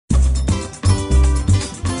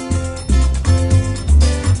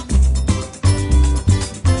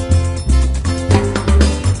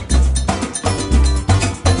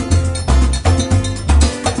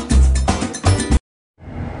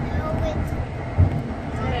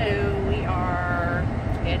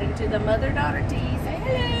the mother-daughter tea. Say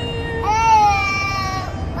hello. Hello.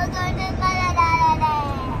 We're going to mother-daughter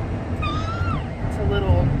day. It's a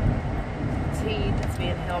little tea that's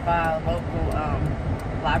being held by a local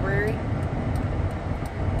library.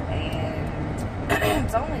 And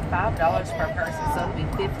it's only $5 per person, so it'll be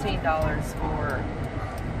 $15 for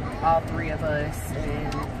all three of us.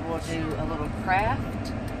 And we'll do a little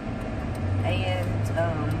craft and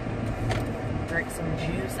drink some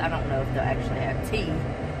juice. I don't know if they'll actually have tea,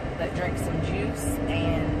 but drink some juice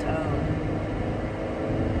and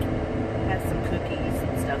have some cookies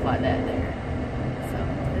and stuff like that there. So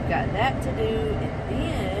we've got that to do, and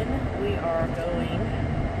then we are going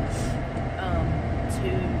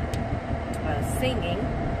to singing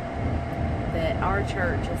that our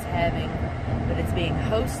church is having, but it's being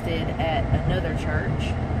hosted at another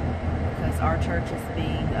church because our church is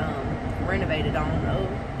being renovated on. Oh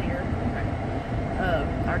dear.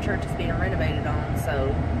 Our church is being renovated on,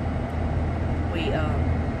 so we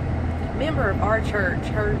a member of our church,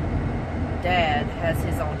 her dad has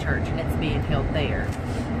his own church, and it's being held there.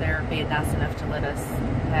 They're being nice enough to let us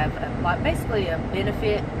have like basically a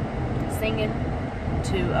benefit singing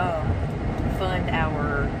to fund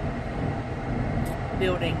our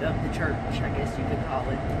building of the church, I guess you could call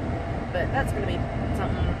it. But that's going to be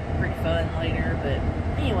something pretty fun later. But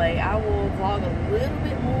anyway, I will vlog a little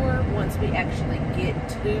bit more once we actually get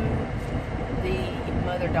to the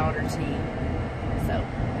mother-daughter tea. So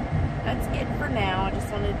that's it for now. I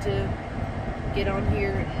just wanted to get on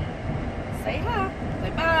here and say hi. Say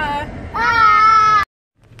bye. Bye.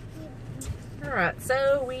 Alright,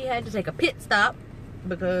 so we had to take a pit stop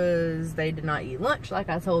because they did not eat lunch like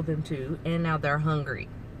I told them to, and now they're hungry.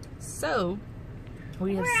 So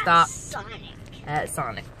we have stopped at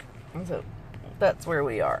Sonic. So that's where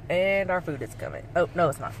we are, and our food is coming. Oh no,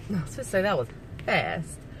 it's not. I was supposed to say that was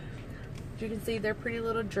fast. As you can see, they're pretty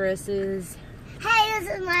little dresses. Hey, this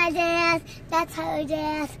is my dress. That's her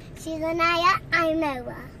dress. She's Anaya. I'm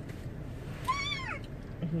Noah.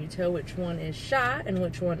 Can you tell which one is shy and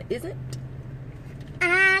which one isn't?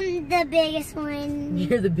 I'm the biggest one.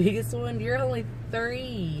 You're the biggest one? You're only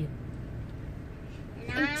 3.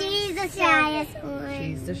 And she's the shyest one.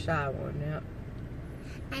 She's the shy one, yep.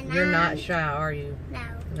 And You're not shy, are you? No.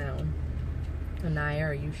 No. Anaya,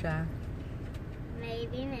 are you shy?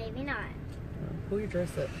 Maybe, maybe not. Pull your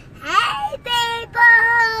dress up. Hey, people!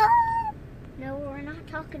 No, we're not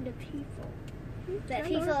talking to people. But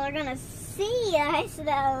people are going to see us,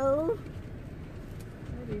 though.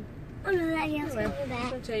 I'm going to let you Anyway, I'm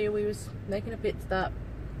going to tell you we was making a pit stop.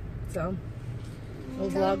 So, we'll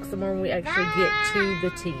vlog some more when we actually get to the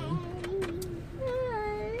tea.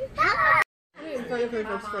 For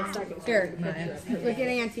a second. Here, look at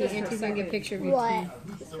Auntie. Auntie's gonna get a picture of you.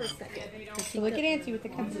 What? Just for a second. So look at Auntie with the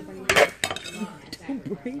cups in front of you. Don't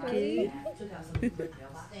break it.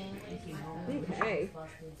 Okay.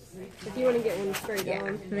 If you want to get one straight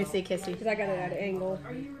on. Let me see, Kissy. Because I got it at an angle.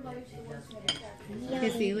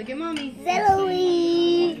 Kissy, look at Mommy.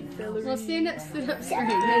 Celery. Well, stand up straight.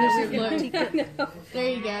 There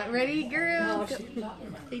you go. Ready, girl?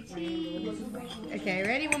 Say cheese. Okay,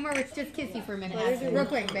 ready? One more with just Kissy for a minute. Real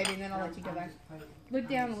quick, baby, and then I'll let you go back. Look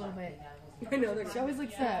down a little bit. I know, she always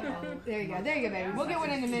looks up. There you go, baby. We'll get one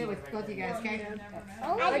in a minute with both of you guys, okay?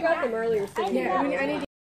 I got them earlier. Yeah, I need